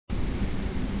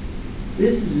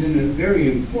This is a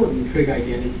very important trig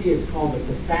identity. It's called the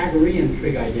Pythagorean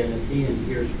trig identity, and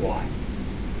here's why.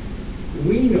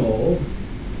 We know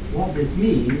what this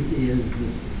means is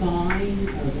the sine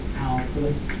of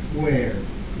alpha squared.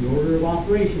 The order of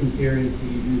operations here is that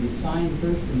you do the sine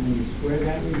first and then you square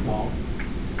that result.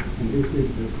 And this is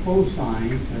the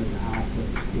cosine of alpha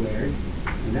squared.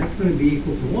 And that's going to be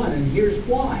equal to 1. And here's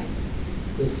why.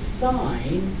 The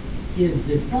sine is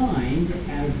defined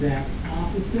as that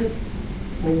opposite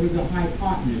over the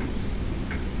hypotenuse.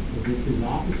 So this is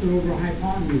opposite over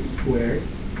hypotenuse squared.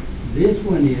 This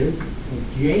one is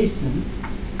adjacent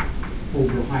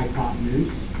over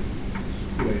hypotenuse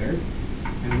squared.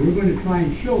 And we're going to try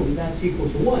and show that that's equal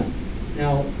to 1.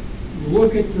 Now,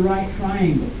 look at the right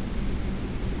triangle.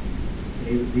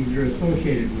 These are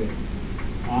associated with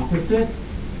opposite,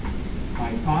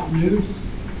 hypotenuse,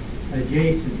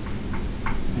 adjacent.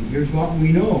 And here's what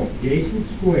we know. Adjacent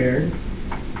squared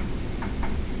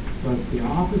plus the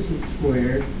opposite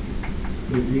squared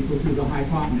is equal to the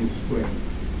hypotenuse squared.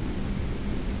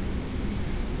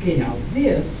 Okay, now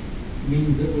this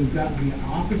means that we've got the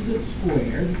opposite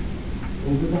squared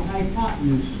over the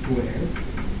hypotenuse squared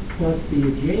plus the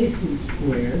adjacent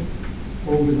squared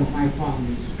over the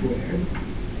hypotenuse squared.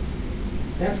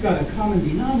 That's got a common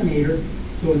denominator,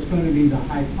 so it's going to be the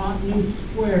hypotenuse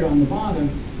squared on the bottom,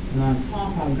 and on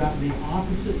top I've got the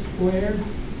opposite squared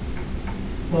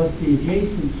plus the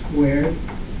adjacent squared,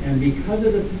 and because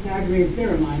of the Pythagorean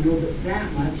theorem, I know that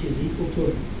that much is equal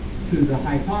to the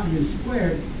hypotenuse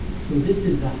squared. So this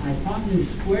is the hypotenuse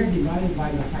squared divided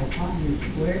by the hypotenuse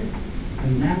squared,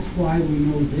 and that's why we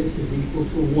know this is equal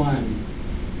to 1.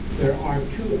 There are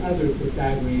two other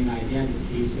Pythagorean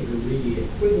identities that are really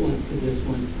equivalent to this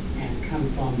one and come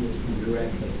from this one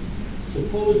directly.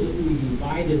 Suppose that we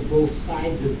divided both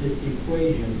sides of this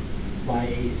equation by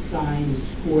a sine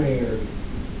squared.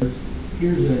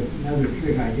 Here's another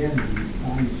trig identity,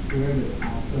 sine squared of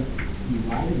alpha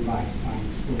divided by sine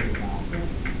squared of alpha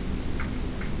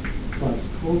plus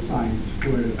cosine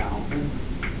squared of alpha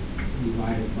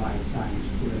divided by sine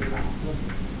squared of alpha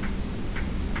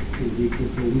is equal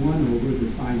to 1 over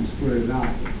the sine squared of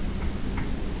alpha.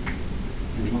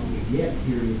 And what we get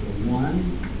here is a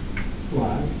 1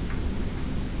 plus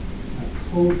a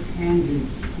cotangent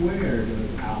squared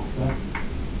of alpha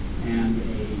and a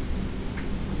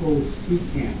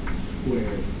cosecant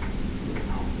squared of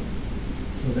alpha.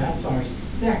 So that's our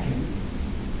second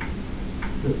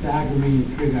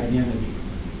Pythagorean trig identity.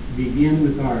 Begin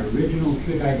with our original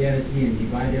trig identity and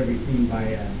divide everything by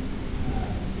a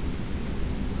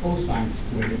cosine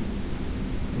squared.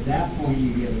 At that point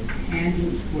you get a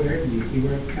tangent squared, and you see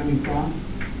where it's coming from,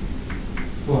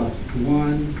 plus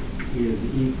 1 is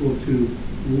equal to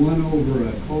 1 over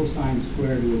a cosine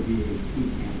squared will be a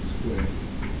secant squared.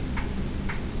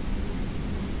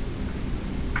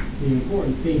 The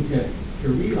important thing to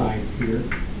realize here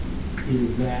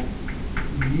is that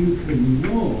you can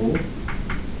know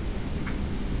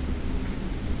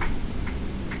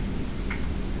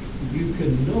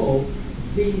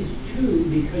these two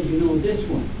because you know this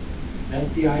one. That's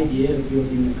the idea of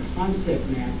building the concept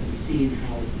map and seeing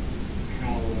how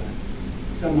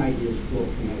some ideas flow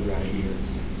from other ideas.